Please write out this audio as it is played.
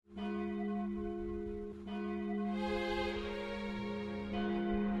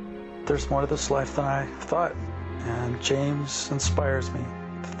there's more to this life than I thought, and James inspires me.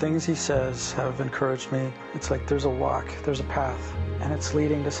 The things he says have encouraged me. It's like there's a walk, there's a path, and it's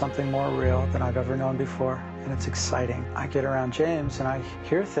leading to something more real than I've ever known before, and it's exciting. I get around James and I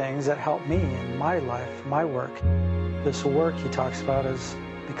hear things that help me in my life, my work. This work he talks about has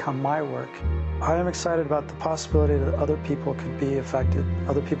become my work. I am excited about the possibility that other people could be affected,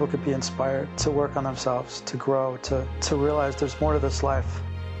 other people could be inspired to work on themselves, to grow, to realize there's more to this life.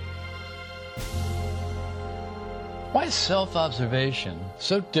 Why is self-observation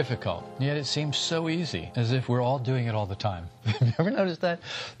so difficult, yet it seems so easy, as if we're all doing it all the time? Have you ever noticed that?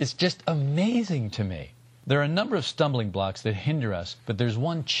 It's just amazing to me. There are a number of stumbling blocks that hinder us, but there's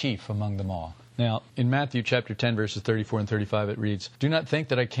one chief among them all. Now, in Matthew chapter 10, verses 34 and 35, it reads, "Do not think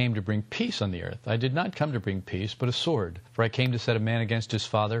that I came to bring peace on the earth. I did not come to bring peace, but a sword. For I came to set a man against his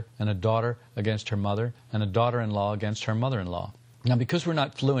father, and a daughter against her mother, and a daughter-in-law against her mother-in-law." Now, because we're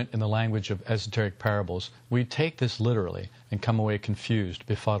not fluent in the language of esoteric parables, we take this literally and come away confused,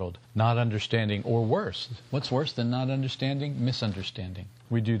 befuddled, not understanding, or worse. What's worse than not understanding? Misunderstanding.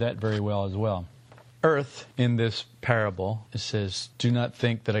 We do that very well as well. Earth, in this parable, it says, "Do not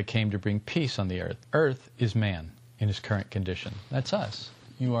think that I came to bring peace on the earth." Earth is man in his current condition. That's us.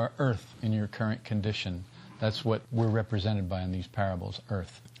 You are earth in your current condition. That's what we're represented by in these parables,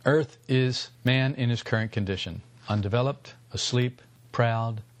 earth. Earth is man in his current condition. Undeveloped, asleep,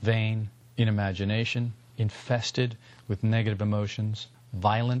 proud, vain, in imagination, infested with negative emotions,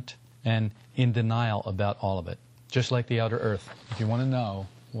 violent, and in denial about all of it. Just like the outer earth. If you want to know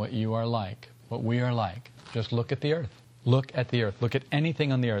what you are like, what we are like, just look at the earth. Look at the earth. Look at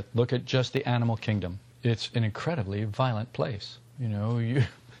anything on the earth. Look at just the animal kingdom. It's an incredibly violent place. You know, you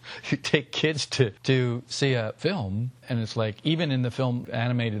take kids to see a film, and it's like, even in the film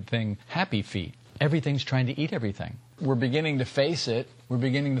animated thing, Happy Feet, everything's trying to eat everything. We're beginning to face it. We're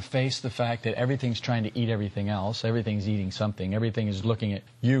beginning to face the fact that everything's trying to eat everything else. Everything's eating something. Everything is looking at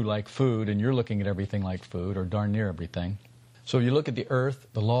you like food, and you're looking at everything like food, or darn near everything. So you look at the earth,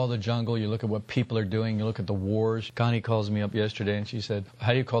 the law of the jungle, you look at what people are doing, you look at the wars. Connie calls me up yesterday and she said,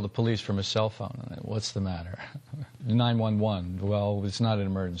 "How do you call the police from a cell phone?" And I said, "What's the matter?" 911. "Well, it's not an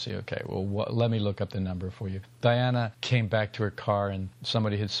emergency." "Okay, well, let me look up the number for you." Diana came back to her car and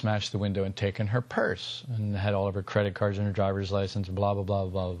somebody had smashed the window and taken her purse and had all of her credit cards and her driver's license, blah, blah, blah,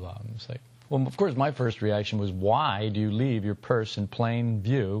 blah, blah. And it's like, well, of course, my first reaction was, why do you leave your purse in plain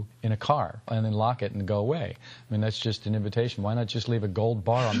view in a car and then lock it and go away? I mean, that's just an invitation. Why not just leave a gold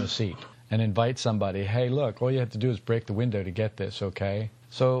bar on the seat and invite somebody, "Hey, look, all you have to do is break the window to get this, okay?"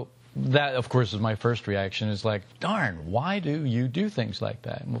 So that, of course, is my first reaction. Is like, darn, why do you do things like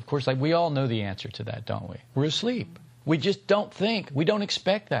that? And of course, like, we all know the answer to that, don't we? We're asleep. We just don't think. We don't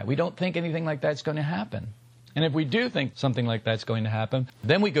expect that. We don't think anything like that's going to happen. And if we do think something like that's going to happen,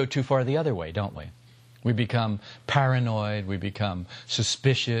 then we go too far the other way, don't we? We become paranoid, we become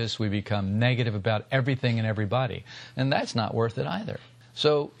suspicious, we become negative about everything and everybody. And that's not worth it either.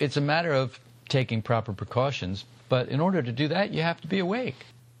 So it's a matter of taking proper precautions, but in order to do that, you have to be awake.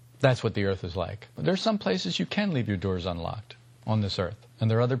 That's what the earth is like. There are some places you can leave your doors unlocked on this earth,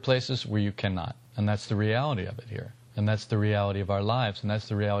 and there are other places where you cannot. And that's the reality of it here. And that's the reality of our lives, and that's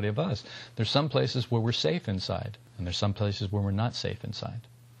the reality of us. There's some places where we're safe inside, and there's some places where we're not safe inside.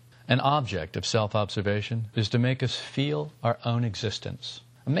 An object of self-observation is to make us feel our own existence.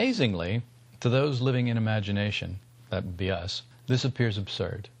 Amazingly, to those living in imagination, that would be us, this appears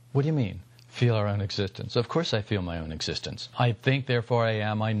absurd. What do you mean, feel our own existence? Of course I feel my own existence. I think, therefore I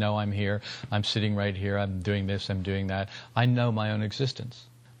am. I know I'm here. I'm sitting right here. I'm doing this. I'm doing that. I know my own existence.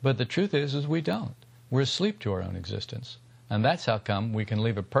 But the truth is we don't. We're asleep to our own existence. And that's how come we can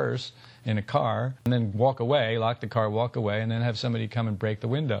leave a purse in a car and then walk away, lock the car, walk away, and then have somebody come and break the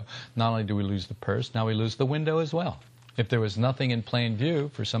window. Not only do we lose the purse, now we lose the window as well. If there was nothing in plain view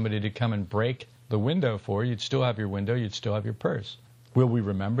for somebody to come and break the window for, you'd still have your window, you'd still have your purse. Will we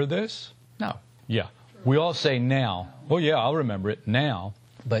remember this? No. Yeah. We all say now. Oh yeah, I'll remember it now.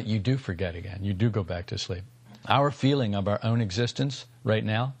 But you do forget again. You do go back to sleep. Our feeling of our own existence right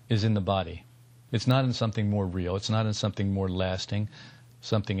now is in the body. It's not in something more real. It's not in something more lasting,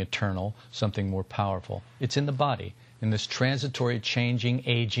 something eternal, something more powerful. It's in the body. In this transitory, changing,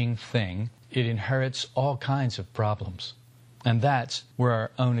 aging thing, it inherits all kinds of problems. And that's where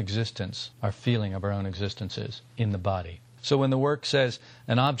our own existence, our feeling of our own existence is, in the body. So when the work says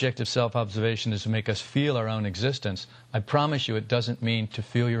an object of self-observation is to make us feel our own existence, I promise you it doesn't mean to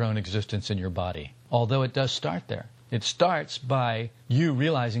feel your own existence in your body. Although it does start there. It starts by you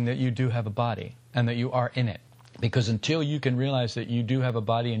realizing that you do have a body and that you are in it. Because until you can realize that you do have a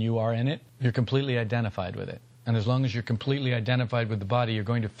body and you are in it, you're completely identified with it. And as long as you're completely identified with the body, you're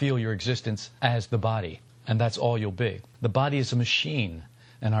going to feel your existence as the body. And that's all you'll be. The body is a machine,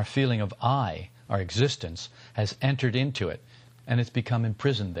 and our feeling of I, our existence, has entered into it, and it's become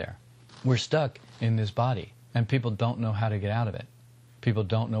imprisoned there. We're stuck in this body, and people don't know how to get out of it. People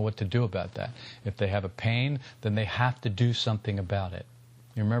don't know what to do about that. If they have a pain, then they have to do something about it.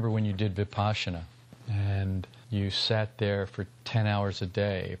 You remember when you did Vipassana, and you sat there for 10 hours a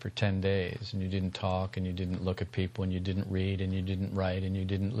day for 10 days, and you didn't talk, and you didn't look at people, and you didn't read, and you didn't write, and you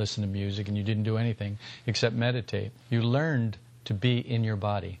didn't listen to music, and you didn't do anything except meditate. You learned to be in your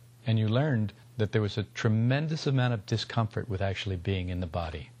body, and you learned that there was a tremendous amount of discomfort with actually being in the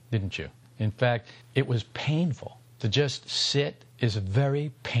body, didn't you? In fact, it was painful. To just sit is a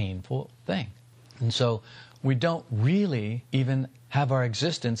very painful thing. And so we don't really even have our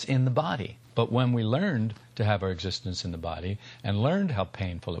existence in the body. But when we learned to have our existence in the body and learned how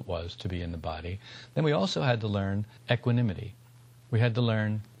painful it was to be in the body, then we also had to learn equanimity. We had to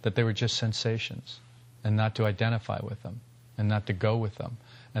learn that they were just sensations and not to identify with them and not to go with them,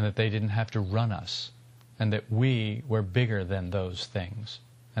 and that they didn't have to run us, and that we were bigger than those things,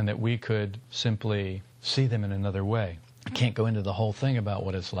 and that we could simply see them in another way. I can't go into the whole thing about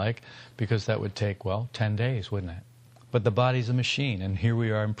what it's like, because that would take, 10 days, wouldn't it? But the body's a machine, and here we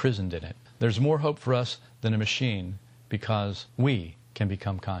are imprisoned in it. There's more hope for us than a machine, because we can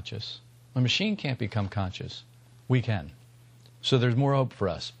become conscious. A machine can't become conscious. We can. So there's more hope for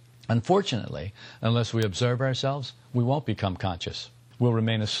us. Unfortunately, unless we observe ourselves, we won't become conscious. We'll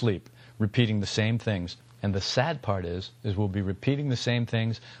remain asleep, repeating the same things. And the sad part is we'll be repeating the same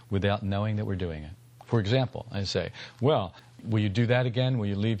things without knowing that we're doing it. For example, I say, will you do that again? Will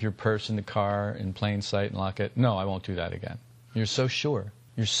you leave your purse in the car in plain sight and lock it? No, I won't do that again. You're so sure.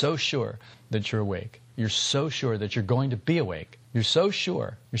 You're so sure that you're awake. You're so sure that you're going to be awake. You're so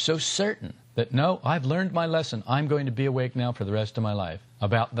sure. You're so certain that, no, I've learned my lesson. I'm going to be awake now for the rest of my life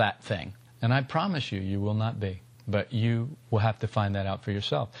about that thing. And I promise you, you will not be. But you will have to find that out for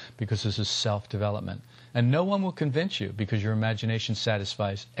yourself, because this is self-development. And no one will convince you, because your imagination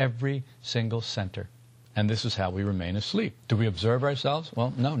satisfies every single center. And this is how we remain asleep. Do we observe ourselves?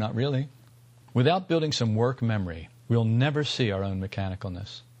 Well, no, not really. Without building some work memory, we'll never see our own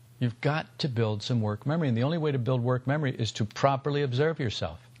mechanicalness. You've got to build some work memory. And the only way to build work memory is to properly observe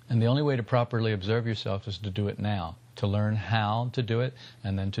yourself. And the only way to properly observe yourself is to do it now. To learn how to do it,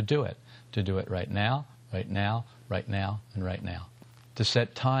 and then to do it. To do it right now, right now, right now, and right now. To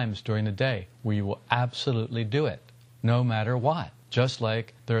set times during the day where you will absolutely do it, no matter what. Just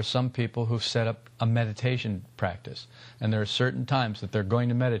like there are some people who've set up a meditation practice, and there are certain times that they're going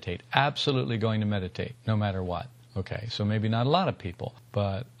to meditate, absolutely going to meditate, no matter what. Okay, so maybe not a lot of people,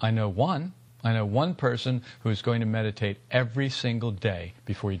 but I know one person who's going to meditate every single day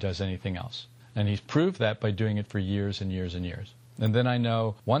before he does anything else. And he's proved that by doing it for years and years and years. And then I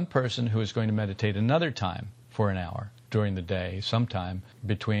know one person who is going to meditate another time for an hour during the day, sometime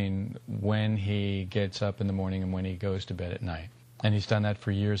between when he gets up in the morning and when he goes to bed at night. And he's done that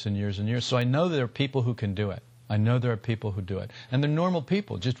for years and years and years. So I know there are people who can do it. I know there are people who do it. And they're normal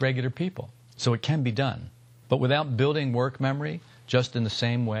people, just regular people. So it can be done. But without building work memory, just in the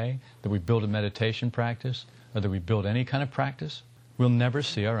same way that we build a meditation practice, or that we build any kind of practice, we'll never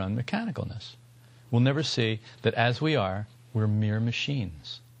see our own mechanicalness. We'll never see that as we are, we're mere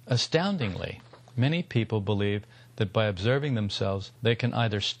machines. Astoundingly, many people believe that by observing themselves, they can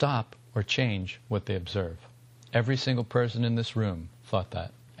either stop or change what they observe. Every single person in this room thought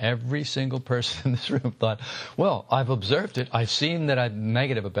that. Every single person in this room thought, well, I've observed it. I've seen that I'm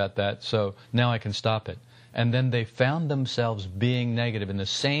negative about that, so now I can stop it. And then they found themselves being negative in the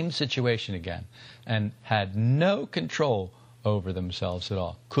same situation again and had no control over themselves at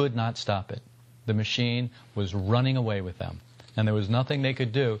all. Could not stop it. The machine was running away with them. And there was nothing they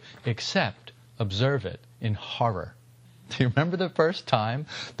could do except observe it in horror. Do you remember the first time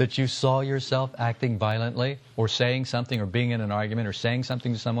that you saw yourself acting violently or saying something or being in an argument or saying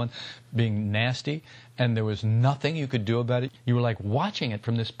something to someone, being nasty, and there was nothing you could do about it? You were like watching it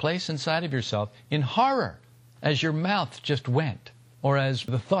from this place inside of yourself in horror as your mouth just went, or as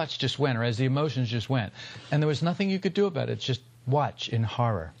the thoughts just went, or as the emotions just went. And there was nothing you could do about it. Just watch in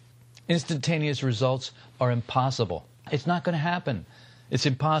horror. Instantaneous results are impossible. It's not going to happen. It's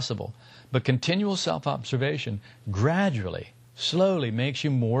impossible. But continual self-observation gradually, slowly makes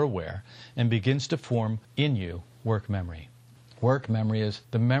you more aware and begins to form in you work memory. Work memory is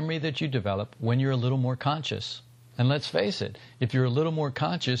the memory that you develop when you're a little more conscious. And let's face it, if you're a little more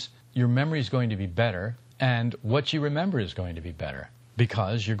conscious, your memory is going to be better, and what you remember is going to be better,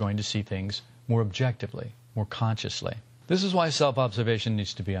 because you're going to see things more objectively, more consciously. This is why self-observation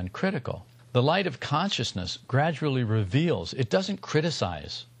needs to be uncritical. The light of consciousness gradually reveals. It doesn't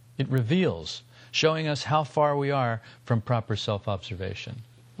criticize. It reveals, showing us how far we are from proper self-observation.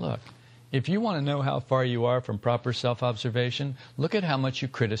 Look, if you want to know how far you are from proper self-observation, look at how much you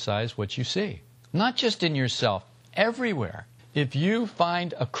criticize what you see. Not just in yourself, everywhere. If you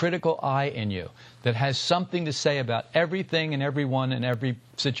find a critical eye in you that has something to say about everything and everyone and every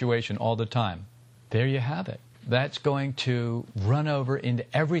situation all the time, there you have it. That's going to run over into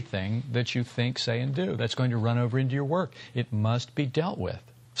everything that you think, say, and do. That's going to run over into your work. It must be dealt with.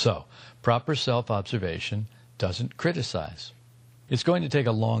 So, proper self-observation doesn't criticize. It's going to take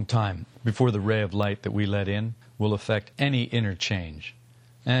a long time before the ray of light that we let in will affect any inner change,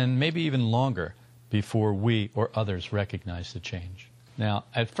 and maybe even longer before we or others recognize the change. Now,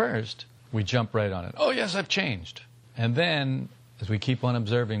 at first, we jump right on it. Oh, yes, I've changed. And then, as we keep on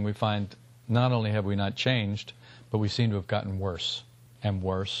observing, we find not only have we not changed, but we seem to have gotten worse and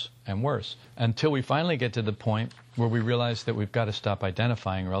worse and worse, until we finally get to the point where we realize that we've got to stop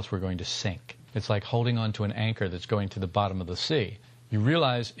identifying or else we're going to sink. It's like holding on to an anchor that's going to the bottom of the sea. You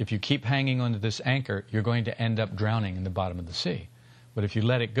realize if you keep hanging onto this anchor, you're going to end up drowning in the bottom of the sea. But if you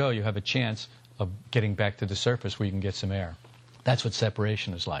let it go, you have a chance of getting back to the surface where you can get some air. That's what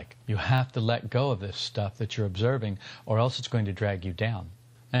separation is like. You have to let go of this stuff that you're observing, or else it's going to drag you down.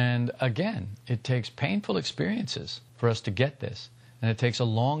 And again, it takes painful experiences for us to get this. And it takes a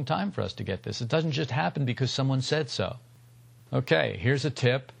long time for us to get this. It doesn't just happen because someone said so. Okay, here's a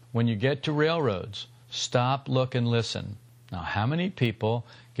tip. When you get to railroads, stop, look, and listen. Now, how many people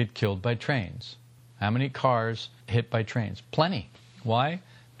get killed by trains? How many cars hit by trains? Plenty. Why?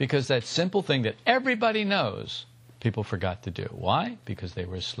 Because that simple thing that everybody knows, people forgot to do. Why? Because they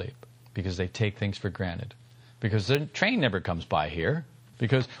were asleep. Because they take things for granted. Because the train never comes by here.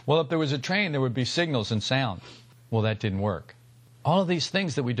 Because, well, if there was a train, there would be signals and sound. Well, that didn't work. All of these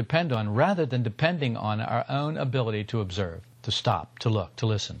things that we depend on, rather than depending on our own ability to observe, to stop, to look, to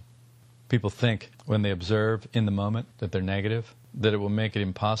listen. People think when they observe in the moment that they're negative, that it will make it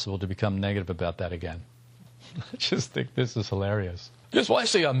impossible to become negative about that again. I just think this is hilarious. Just, well, I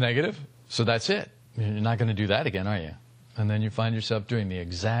say I'm negative, so that's it. You're not going to do that again, are you? And then you find yourself doing the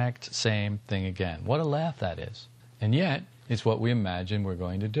exact same thing again. What a laugh that is. And yet, it's what we imagine we're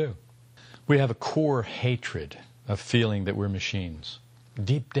going to do. We have a core hatred of feeling that we're machines.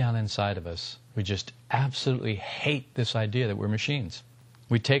 Deep down inside of us, we just absolutely hate this idea that we're machines.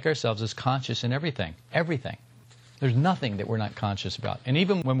 We take ourselves as conscious in everything. Everything. There's nothing that we're not conscious about. And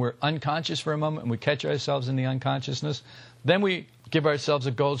even when we're unconscious for a moment and we catch ourselves in the unconsciousness, then we give ourselves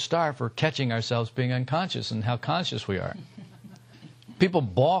a gold star for catching ourselves being unconscious and how conscious we are. People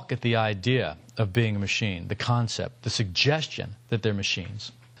balk at the idea of being a machine, the concept, the suggestion that they're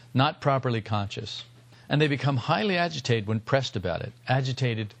machines, not properly conscious. And they become highly agitated when pressed about it.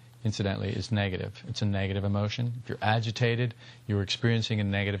 Agitated, incidentally, is negative. It's a negative emotion. If you're agitated, you're experiencing a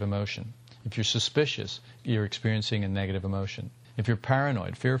negative emotion. If you're suspicious, you're experiencing a negative emotion. If you're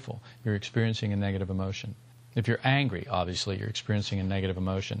paranoid, fearful, you're experiencing a negative emotion. If you're angry, obviously, you're experiencing a negative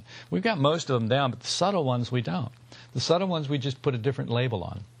emotion. We've got most of them down, but the subtle ones we don't. The subtle ones we just put a different label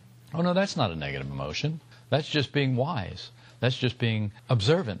on. Oh, no, that's not a negative emotion. That's just being wise. That's just being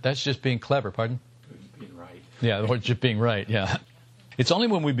observant. That's just being clever. Pardon? Being right. Yeah, or just being right, yeah. It's only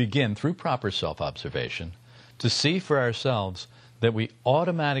when we begin, through proper self-observation, to see for ourselves that we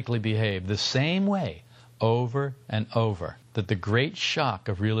automatically behave the same way over and over, that the great shock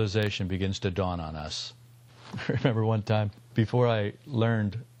of realization begins to dawn on us. I remember one time, before I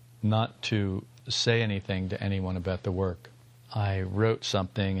learned not to say anything to anyone about the work, I wrote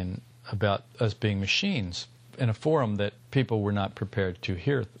something about us being machines in a forum that people were not prepared to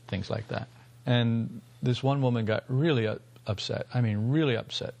hear things like that. And this one woman got really upset. I mean, really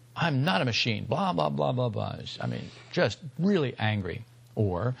upset. I'm not a machine, blah, blah, blah, blah, blah. I mean, just really angry.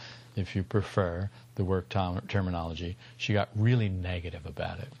 Or, if you prefer the work terminology, she got really negative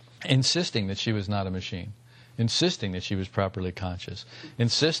about it, insisting that she was not a machine, insisting that she was properly conscious,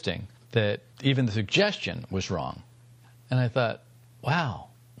 insisting that even the suggestion was wrong. And I thought, wow,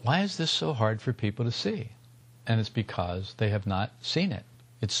 why is this so hard for people to see? And it's because they have not seen it.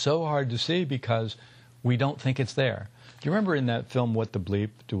 It's so hard to see because we don't think it's there. Do you remember in that film, What the Bleep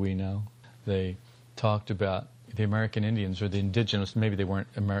Do We Know? They talked about the American Indians or the indigenous, maybe they weren't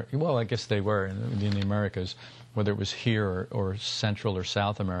American, well, I guess they were in the Americas, whether it was here or Central or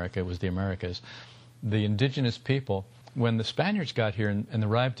South America, it was the Americas. The indigenous people, when the Spaniards got here and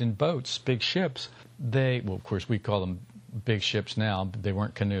arrived in boats, big ships, well, of course, we call them big ships now. They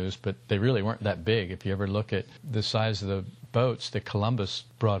weren't canoes, but they really weren't that big. If you ever look at the size of the boats that Columbus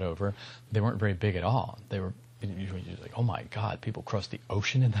brought over, they weren't very big at all. They were You're like, oh my God, people cross the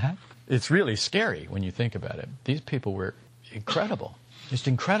ocean in that? It's really scary when you think about it. These people were incredible. Just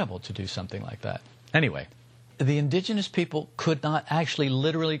incredible to do something like that. Anyway, the indigenous people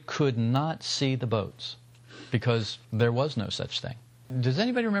literally could not see the boats because there was no such thing. Does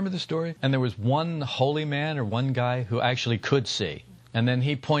anybody remember the story? And there was one holy man or one guy who actually could see. And then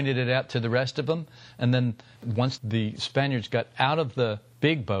he pointed it out to the rest of them. And then once the Spaniards got out of the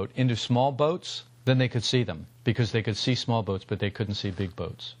big boat into small boats, then they could see them because they could see small boats, but they couldn't see big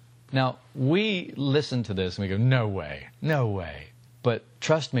boats. Now, we listen to this and we go, no way, no way. But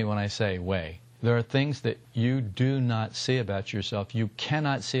trust me when I say way. There are things that you do not see about yourself. You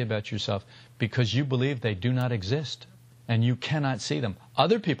cannot see about yourself because you believe they do not exist. And you cannot see them.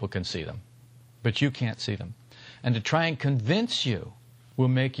 Other people can see them, but you can't see them. And to try and convince you will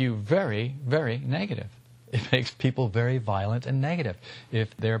make you very, very negative. It makes people very violent and negative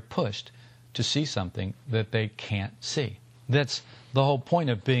if they're pushed to see something that they can't see. That's the whole point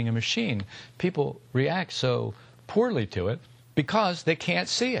of being a machine. People react so poorly to it because they can't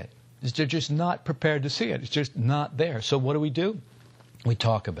see it. They're just not prepared to see it. It's just not there. So what do? We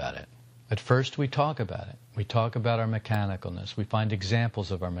talk about it. At first we talk about it. We talk about our mechanicalness. We find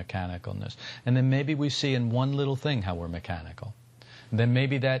examples of our mechanicalness. And then maybe we see in one little thing how we're mechanical. And then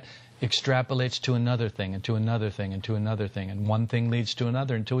maybe that extrapolates to another thing and to another thing and to another thing. And one thing leads to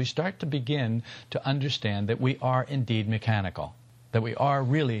another until we start to begin to understand that we are indeed mechanical. That we are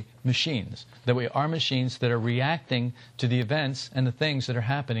really machines. That we are machines that are reacting to the events and the things that are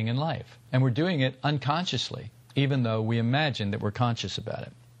happening in life. And we're doing it unconsciously, even though we imagine that we're conscious about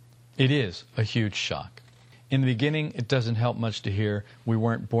it. It is a huge shock. In the beginning, it doesn't help much to hear we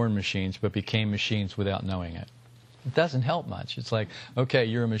weren't born machines, but became machines without knowing it. It doesn't help much. It's like, okay,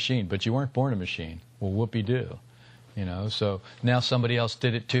 you're a machine, but you weren't born a machine. Well, whoopee-doo. So now somebody else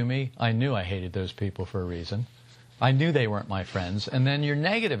did it to me. I knew I hated those people for a reason. I knew they weren't my friends. And then you're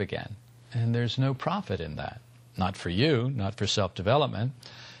negative again. And there's no profit in that. Not for you, not for self-development.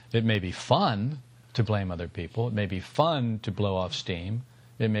 It may be fun to blame other people. It may be fun to blow off steam.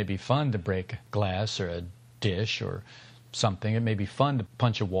 It may be fun to break glass or a dish or something. It may be fun to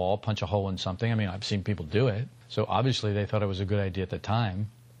punch a wall, punch a hole in something. I mean, I've seen people do it. So obviously they thought it was a good idea at the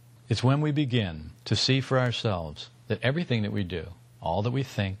time. It's when we begin to see for ourselves that everything that we do, all that we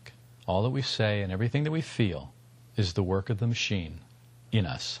think, all that we say, and everything that we feel is the work of the machine in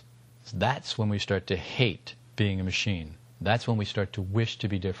us. That's when we start to hate being a machine. That's when we start to wish to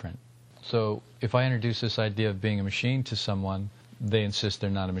be different. So if I introduce this idea of being a machine to someone, they insist they're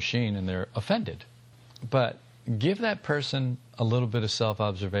not a machine and they're offended. But give that person a little bit of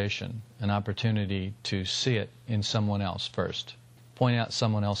self-observation, an opportunity to see it in someone else first. Point out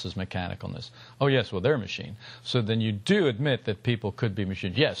someone else's mechanicalness. Oh yes, well they're a machine. So then you do admit that people could be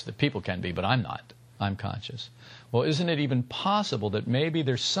machines. Yes, that people can be, but I'm not. I'm conscious. Well, isn't it even possible that maybe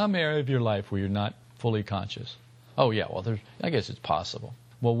there's some area of your life where you're not fully conscious? Oh yeah, well I guess it's possible.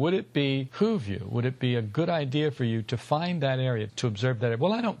 Well, would it behoove you? Would it be a good idea for you to find that area, to observe that area?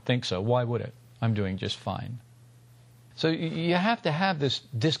 Well, I don't think so. Why would it? I'm doing just fine. So you have to have this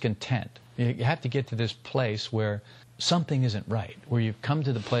discontent. You have to get to this place where something isn't right, where you've come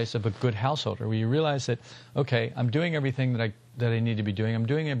to the place of a good householder, where you realize that, okay, I'm doing everything that I need to be doing. I'm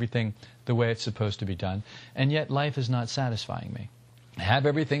doing everything the way it's supposed to be done, and yet life is not satisfying me. I have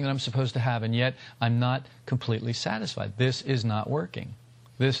everything that I'm supposed to have, and yet I'm not completely satisfied. This is not working.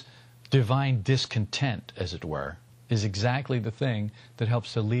 This divine discontent, as it were, is exactly the thing that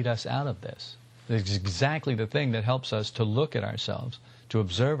helps to lead us out of this. It's exactly the thing that helps us to look at ourselves, to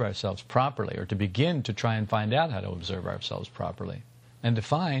observe ourselves properly, or to begin to try and find out how to observe ourselves properly, and to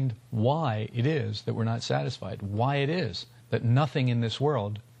find why it is that we're not satisfied, why it is that nothing in this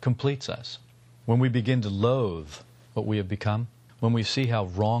world completes us. When we begin to loathe what we have become, when we see how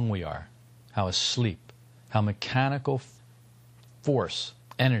wrong we are, how asleep, how mechanical force,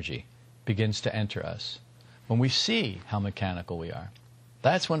 energy begins to enter us, when we see how mechanical we are,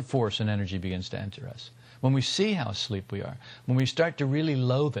 that's when force and energy begins to enter us. When we see how asleep we are, when we start to really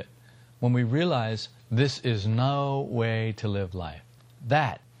loathe it, when we realize this is no way to live life.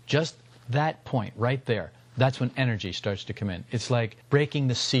 Just that point right there, that's when energy starts to come in. It's like breaking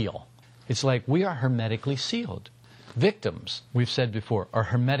the seal. It's like we are hermetically sealed. Victims, we've said before, are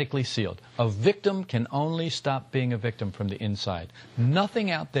hermetically sealed. A victim can only stop being a victim from the inside.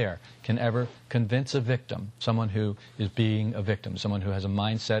 Nothing out there can ever convince a victim, someone who is being a victim, someone who has a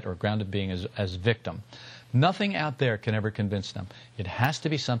mindset or grounded being as victim. Nothing out there can ever convince them. It has to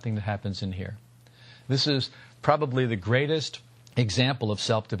be something that happens in here. This is probably the greatest example of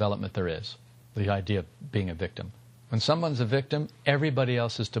self-development there is, the idea of being a victim. When someone's a victim, everybody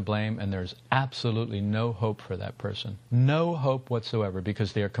else is to blame, and there's absolutely no hope for that person. No hope whatsoever,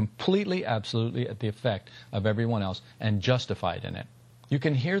 because they are completely, absolutely at the effect of everyone else and justified in it. You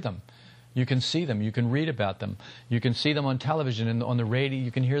can hear them. You can see them. You can read about them. You can see them on television and on the radio.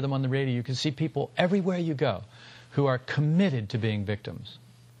 You can hear them on the radio. You can see people everywhere you go who are committed to being victims.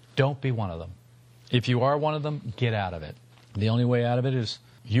 Don't be one of them. If you are one of them, get out of it. The only way out of it is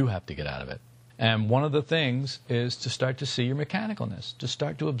you have to get out of it. And one of the things is to start to see your mechanicalness, to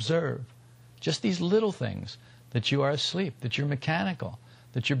start to observe just these little things, that you are asleep, that you're mechanical,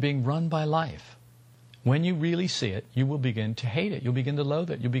 that you're being run by life. When you really see it, you will begin to hate it. You'll begin to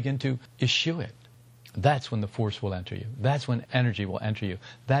loathe it. You'll begin to eschew it. That's when the force will enter you. That's when energy will enter you.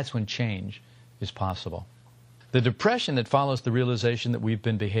 That's when change is possible. The depression that follows the realization that we've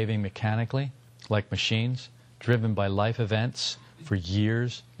been behaving mechanically, like machines, driven by life events for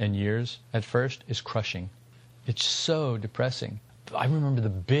years and years at first, is crushing. It's so depressing. I remember the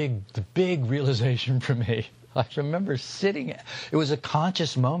big realization for me. I remember sitting, it was a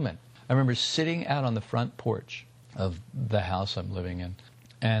conscious moment. I remember sitting out on the front porch of the house I'm living in,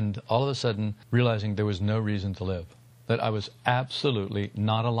 and all of a sudden realizing there was no reason to live, that I was absolutely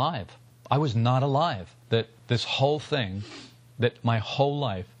not alive. I was not alive, that this whole thing, that my whole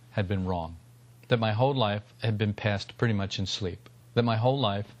life had been wrong, that my whole life had been passed pretty much in sleep, that my whole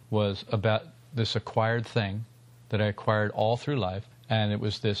life was about this acquired thing that I acquired all through life, and it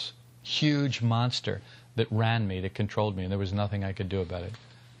was this huge monster that ran me, that controlled me, and there was nothing I could do about it.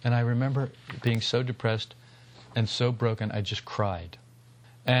 And I remember being so depressed and so broken, I just cried.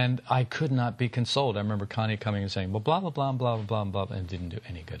 And I could not be consoled. I remember Connie coming and saying, well, blah, blah, blah, blah, blah, blah, blah, and it didn't do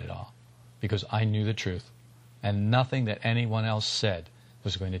any good at all. Because I knew the truth. And nothing that anyone else said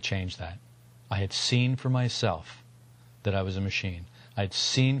was going to change that. I had seen for myself that I was a machine. I had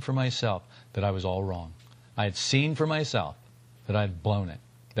seen for myself that I was all wrong. I had seen for myself that I had blown it,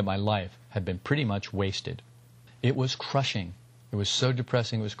 that my life had been pretty much wasted. It was crushing. It was so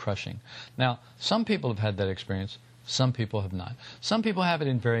depressing, it was crushing. Now, some people have had that experience. Some people have not. Some people have it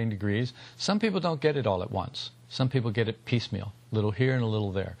in varying degrees. Some people don't get it all at once. Some people get it piecemeal, a little here and a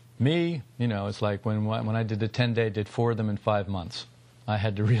little there. Me, it's like when I did the 10-day, did 4 of them in 5 months. I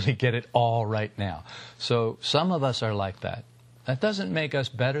had to really get it all right now. So some of us are like that. That doesn't make us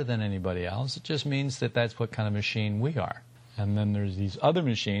better than anybody else. It just means that that's what kind of machine we are. And then there's these other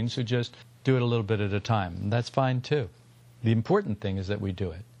machines who just do it a little bit at a time. And that's fine too. The important thing is that we do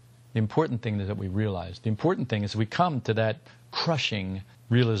it. The important thing is that we realize. The important thing is we come to that crushing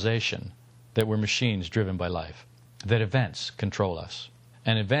realization that we're machines driven by life, that events control us.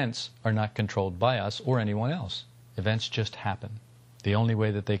 And events are not controlled by us or anyone else. Events just happen, the only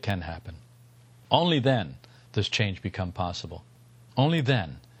way that they can happen. Only then does change become possible. Only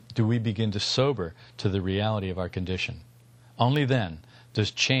then do we begin to sober to the reality of our condition. Only then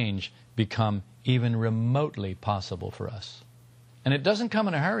does change become even remotely possible for us. And it doesn't come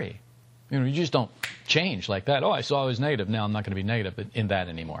in a hurry. You just don't change like that. Oh, I saw I was negative. Now I'm not going to be negative in that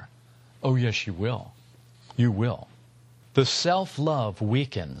anymore. Oh, yes, you will. You will. The self-love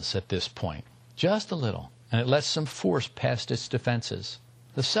weakens at this point, just a little, and it lets some force past its defenses.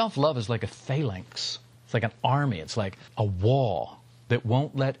 The self-love is like a phalanx. It's like an army. It's like a wall that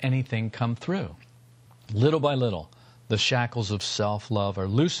won't let anything come through. Little by little, the shackles of self-love are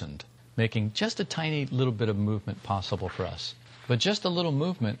loosened, making just a tiny little bit of movement possible for us. But just a little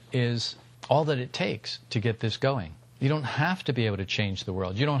movement is all that it takes to get this going. You don't have to be able to change the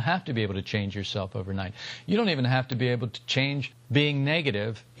world. You don't have to be able to change yourself overnight. You don't even have to be able to change being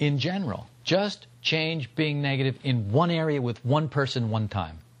negative in general. Just change being negative in one area with one person one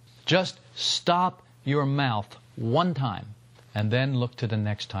time. Just stop your mouth one time, and then look to the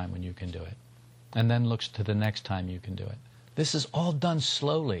next time when you can do it. And then look to the next time you can do it. This is all done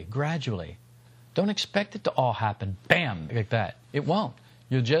slowly, gradually. Don't expect it to all happen, bam, like that. It won't.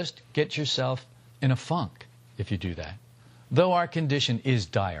 You'll just get yourself in a funk if you do that. Though our condition is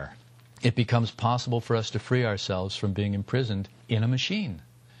dire, it becomes possible for us to free ourselves from being imprisoned in a machine.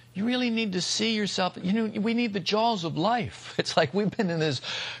 You really need to see yourself. We need the jaws of life. It's like we've been in this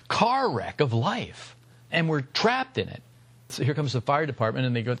car wreck of life, and we're trapped in it. So here comes the fire department,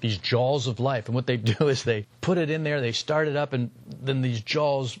 and they got these jaws of life. And what they do is they put it in there, they start it up, and then these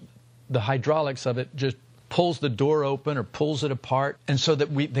jaws, the hydraulics of it, just pulls the door open or pulls it apart, and so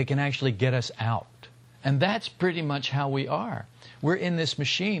that they can actually get us out. And that's pretty much how we are. We're in this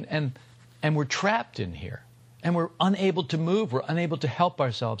machine, and we're trapped in here. And we're unable to move. We're unable to help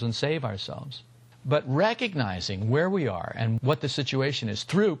ourselves and save ourselves. But recognizing where we are and what the situation is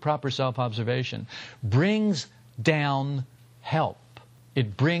through proper self-observation brings down help.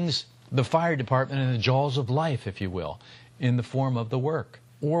 It brings the fire department in the jaws of life, if you will, in the form of the work,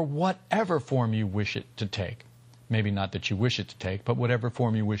 or whatever form you wish it to take. Maybe not that you wish it to take, but whatever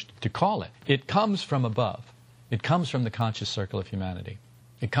form you wish to call it. It comes from above. It comes from the conscious circle of humanity.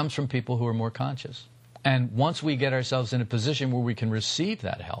 It comes from people who are more conscious. And once we get ourselves in a position where we can receive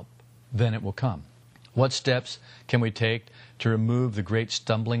that help, then it will come. What steps can we take to remove the great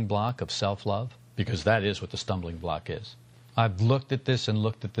stumbling block of self-love? Because that is what the stumbling block is. I've looked at this and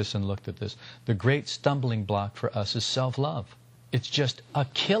looked at this and looked at this. The great stumbling block for us is self-love. It's just a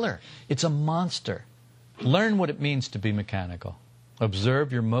killer. It's a monster. Learn what it means to be mechanical.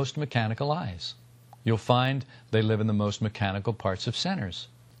 Observe your most mechanical eyes. You'll find they live in the most mechanical parts of centers.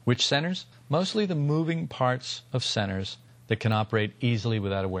 Which centers? Mostly the moving parts of centers that can operate easily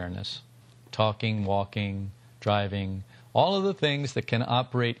without awareness. Talking, walking, driving, all of the things that can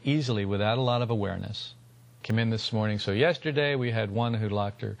operate easily without a lot of awareness. Came in this morning. So yesterday we had one who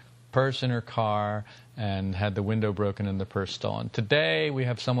locked her purse in her car and had the window broken and the purse stolen. Today we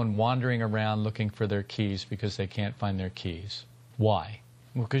have someone wandering around looking for their keys because they can't find their keys. Why?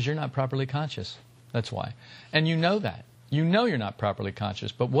 Well, because you're not properly conscious. That's why. And you know that. You know you're not properly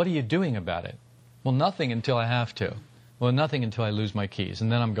conscious, but what are you doing about it? Well, nothing until I have to. Well, nothing until I lose my keys.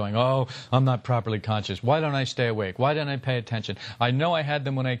 And then I'm going, oh, I'm not properly conscious. Why don't I stay awake? Why don't I pay attention? I know I had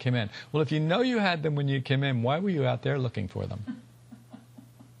them when I came in. Well, if you know you had them when you came in, why were you out there looking for them?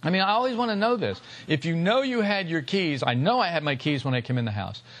 I mean, I always want to know this. If you know you had your keys, I know I had my keys when I came in the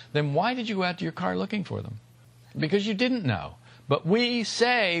house, then why did you go out to your car looking for them? Because you didn't know. But we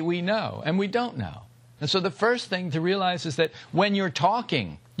say we know, and we don't know. And so the first thing to realize is that when you're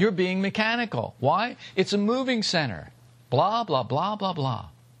talking, you're being mechanical. Why? It's a moving center. Blah, blah, blah, blah, blah.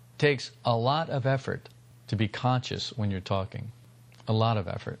 It takes a lot of effort to be conscious when you're talking. A lot of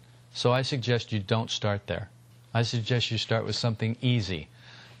effort. So I suggest you don't start there. I suggest you start with something easy,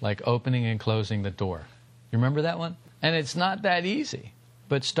 like opening and closing the door. You remember that one? And it's not that easy.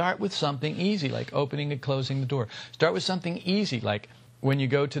 But start with something easy, like opening and closing the door. Start with something easy, like when you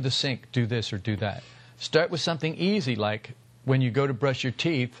go to the sink, do this or do that. Start with something easy, like when you go to brush your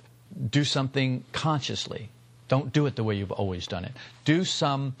teeth, do something consciously. Don't do it the way you've always done it. Do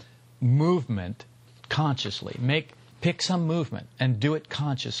some movement consciously. Pick some movement and do it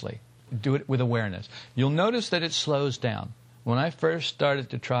consciously. Do it with awareness. You'll notice that it slows down. When I first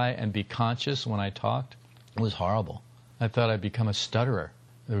started to try and be conscious when I talked, it was horrible. I thought I'd become a stutterer.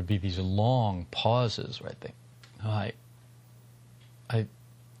 There would be these long pauses where I think,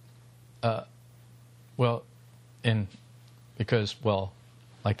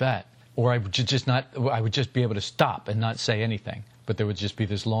 like that. Or I would just be able to stop and not say anything. But there would just be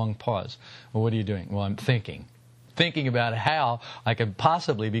this long pause. Well, what are you doing? Well, I'm thinking. Thinking about how I could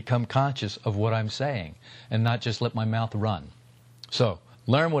possibly become conscious of what I'm saying and not just let my mouth run. So,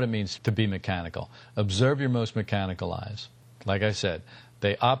 learn what it means to be mechanical. Observe your most mechanical eyes. Like I said,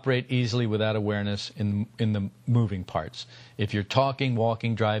 they operate easily without awareness in the moving parts. If you're talking,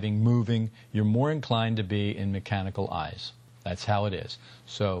 walking, driving, moving, you're more inclined to be in mechanical eyes. That's how it is.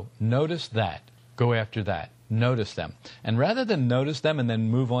 So notice that. Go after that. Notice them. And rather than notice them and then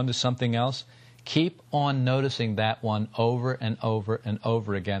move on to something else, keep on noticing that one over and over and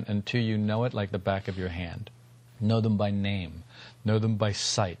over again until you know it like the back of your hand. Know them by name. Know them by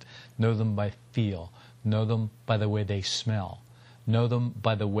sight. Know them by feel. Know them by the way they smell. Know them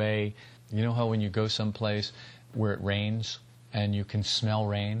by the way, you know how when you go someplace where it rains and you can smell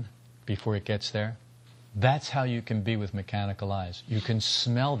rain before it gets there? That's how you can be with mechanical eyes. You can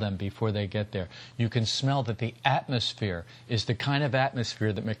smell them before they get there. You can smell that the atmosphere is the kind of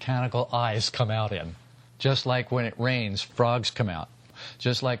atmosphere that mechanical eyes come out in. Just like when it rains, frogs come out.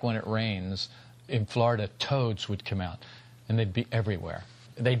 Just like when it rains, in Florida, toads would come out. And they'd be everywhere.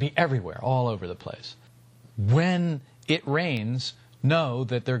 They'd be everywhere, all over the place. When it rains, know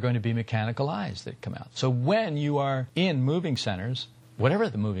that there are going to be mechanical eyes that come out. So when you are in moving centers, whatever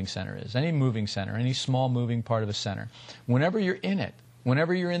the moving center is, any moving center, any small moving part of a center, whenever you're in it,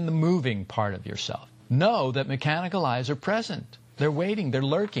 whenever you're in the moving part of yourself, know that mechanical eyes are present. They're waiting, they're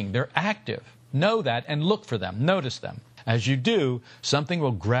lurking, they're active. Know that and look for them, notice them. As you do, something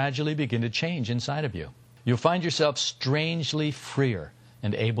will gradually begin to change inside of you. You'll find yourself strangely freer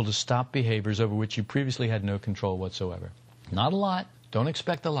and able to stop behaviors over which you previously had no control whatsoever. Not a lot, don't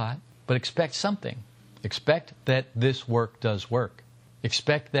expect a lot, but expect something. Expect that this work does work.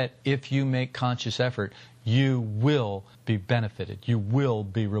 Expect that if you make conscious effort, you will be benefited. You will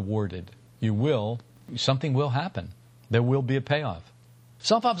be rewarded. Something will happen. There will be a payoff.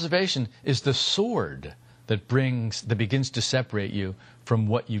 Self-observation is the sword that begins to separate you from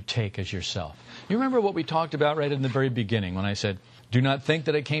what you take as yourself. You remember what we talked about right in the very beginning when I said, Do not think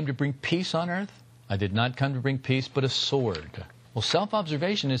that I came to bring peace on earth. I did not come to bring peace, but a sword. Well,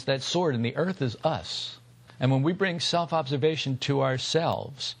 self-observation is that sword, and the earth is us. And when we bring self-observation to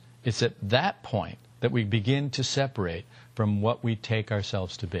ourselves, it's at that point that we begin to separate from what we take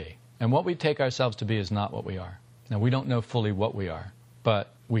ourselves to be. And what we take ourselves to be is not what we are. Now, we don't know fully what we are,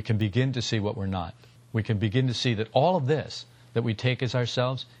 but we can begin to see what we're not. We can begin to see that all of this that we take as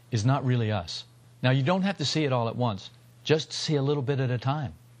ourselves is not really us. Now, you don't have to see it all at once. Just see a little bit at a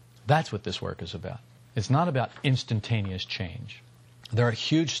time. That's what this work is about. It's not about instantaneous change. There are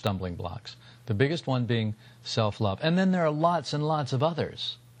huge stumbling blocks, the biggest one being self-love. And then there are lots and lots of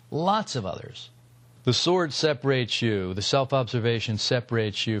others. Lots of others. The sword separates you. The self-observation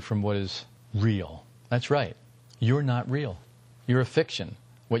separates you from what is real. That's right. You're not real. You're a fiction.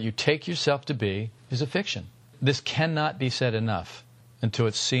 What you take yourself to be is a fiction. This cannot be said enough until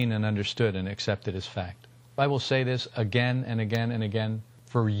it's seen and understood and accepted as fact. I will say this again and again and again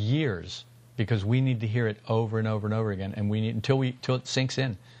for years, because we need to hear it over and over and over again, and we need until it sinks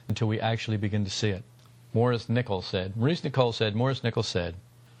in, until we actually begin to see it. Maurice Nicoll said,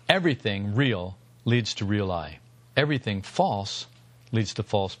 everything real leads to real I. Everything false leads to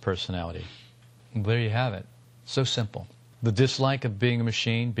false personality. And there you have it. So simple. The dislike of being a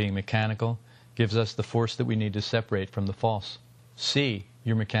machine, being mechanical, gives us the force that we need to separate from the false. See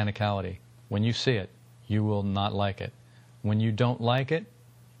your mechanicality. When you see it, you will not like it. When you don't like it,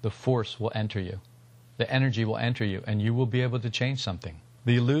 the force will enter you. The energy will enter you, and you will be able to change something.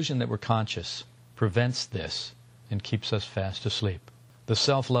 The illusion that we're conscious prevents this and keeps us fast asleep. The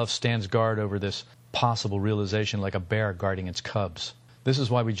self-love stands guard over this possible realization like a bear guarding its cubs. This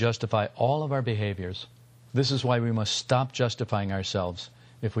is why we justify all of our behaviors. This is why we must stop justifying ourselves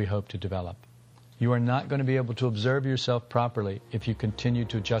if we hope to develop. You are not going to be able to observe yourself properly if you continue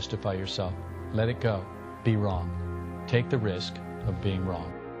to justify yourself. Let it go. Be wrong. Take the risk of being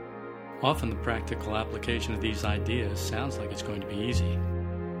wrong. Often the practical application of these ideas sounds like it's going to be easy.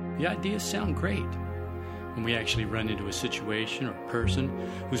 The ideas sound great. When we actually run into a situation or a person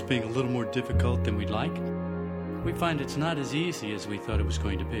who's being a little more difficult than we'd like, we find it's not as easy as we thought it was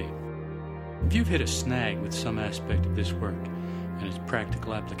going to be. If you've hit a snag with some aspect of this work and its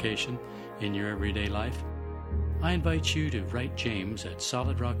practical application in your everyday life, I invite you to write James at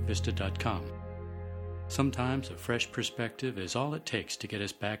solidrockvista.com. Sometimes a fresh perspective is all it takes to get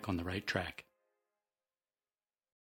us back on the right track.